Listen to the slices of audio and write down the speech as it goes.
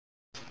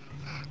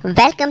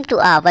Welcome to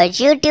our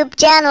YouTube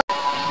channel.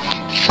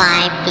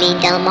 Five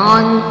little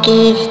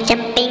monkeys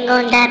jumping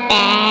on the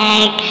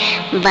bed.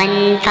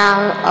 One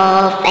fell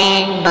off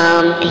and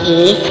bumped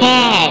his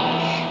head.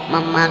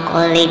 Mama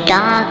called the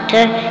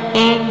doctor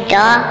and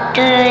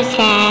doctor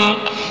said,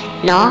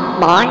 no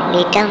more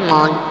little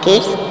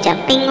monkeys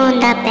jumping on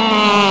the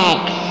bed.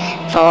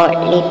 Four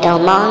little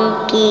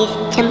monkeys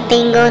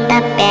jumping on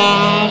the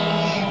bed.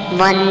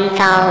 One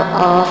fell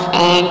off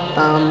and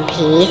bumped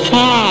his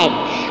head.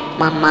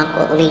 Mama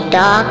called the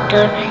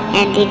doctor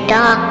and the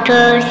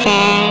doctor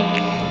said,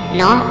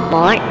 no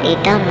more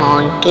little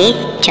monkeys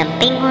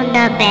jumping on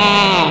the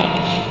bed.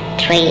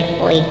 Three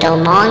little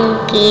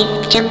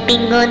monkeys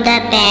jumping on the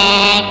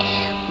bed.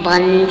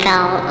 One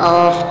fell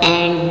off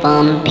and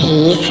bumped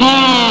his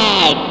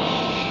head.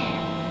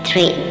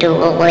 Two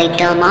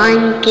little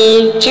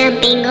monkeys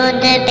jumping on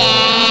the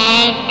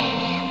bed.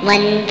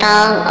 One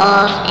fell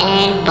off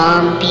and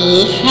bumped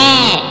his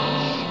head.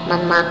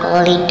 Mama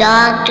called the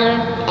doctor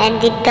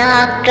and the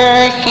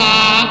doctor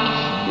said,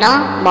 no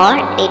more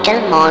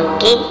little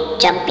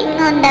monkeys jumping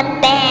on the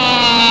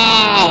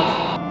bed.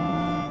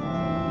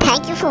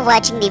 Thank you for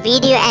watching the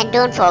video and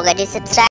don't forget to subscribe.